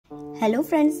Hello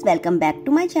friends, welcome back to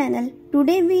my channel.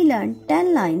 Today we learn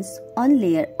 10 lines on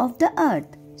layer of the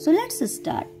earth. So let's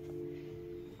start.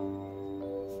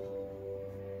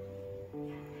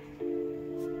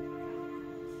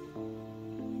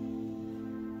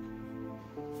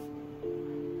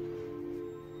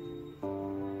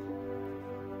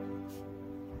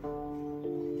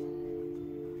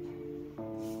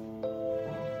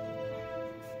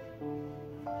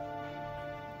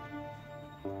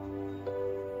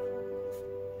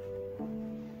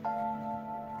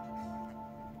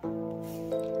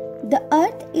 The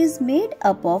earth is made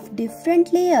up of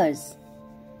different layers.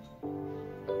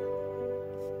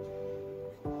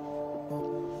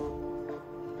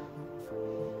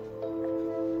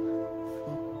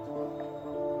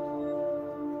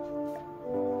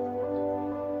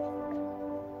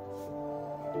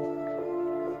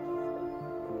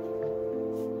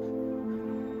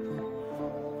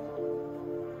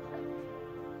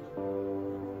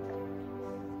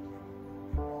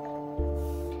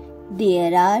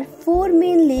 There are 4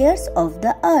 main layers of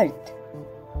the earth.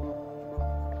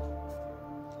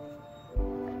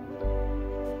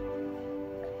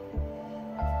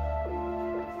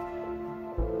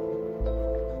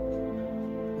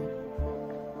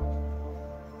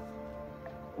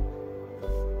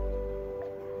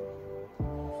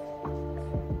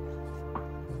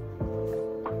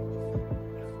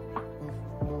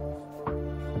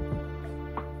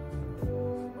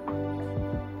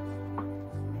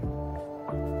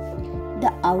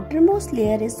 The outermost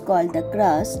layer is called the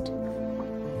crust.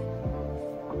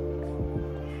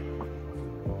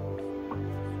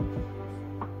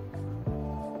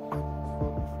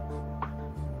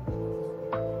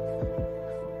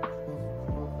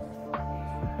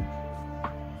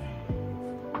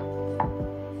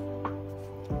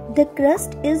 The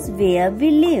crust is where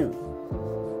we live.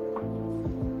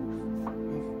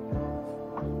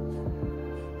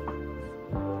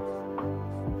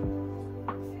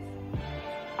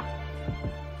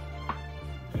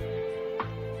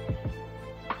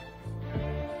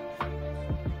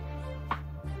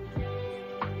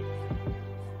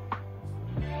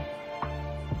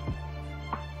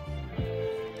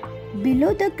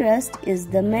 Below the crust is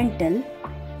the mantle.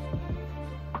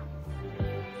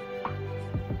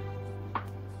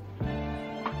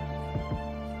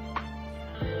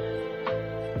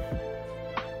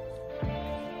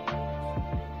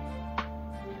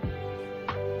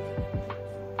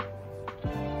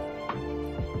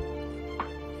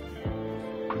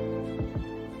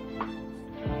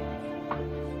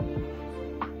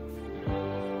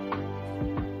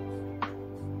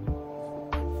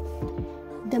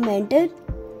 The mantle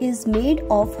is made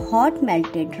of hot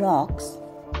melted rocks.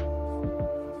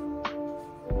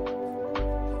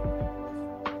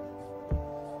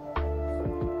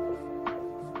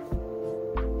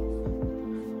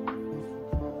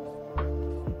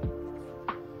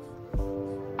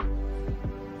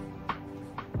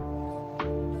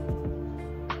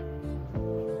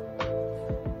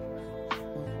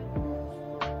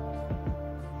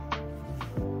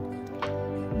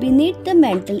 Beneath the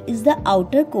mantle is the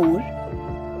outer core.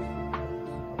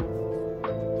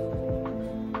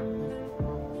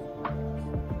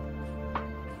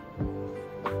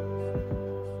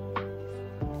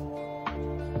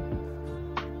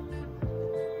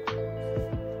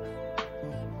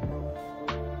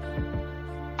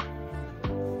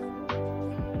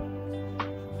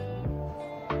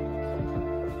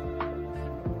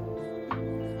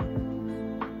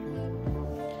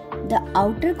 The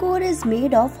outer core is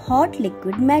made of hot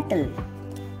liquid metal.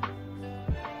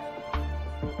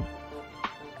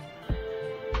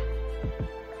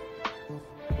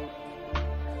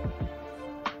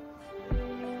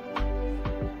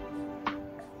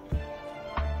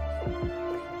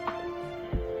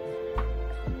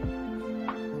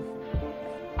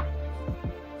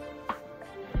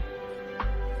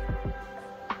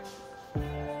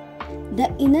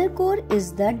 The inner core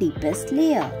is the deepest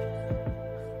layer.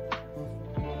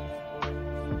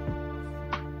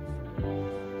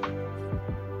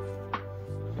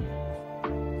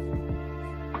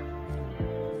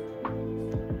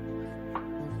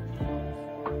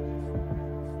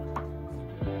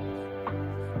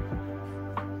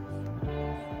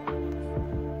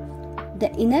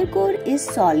 The inner core is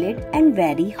solid and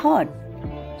very hot.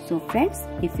 So friends,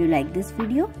 if you like this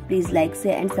video, please like,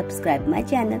 share and subscribe my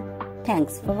channel.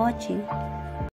 Thanks for watching.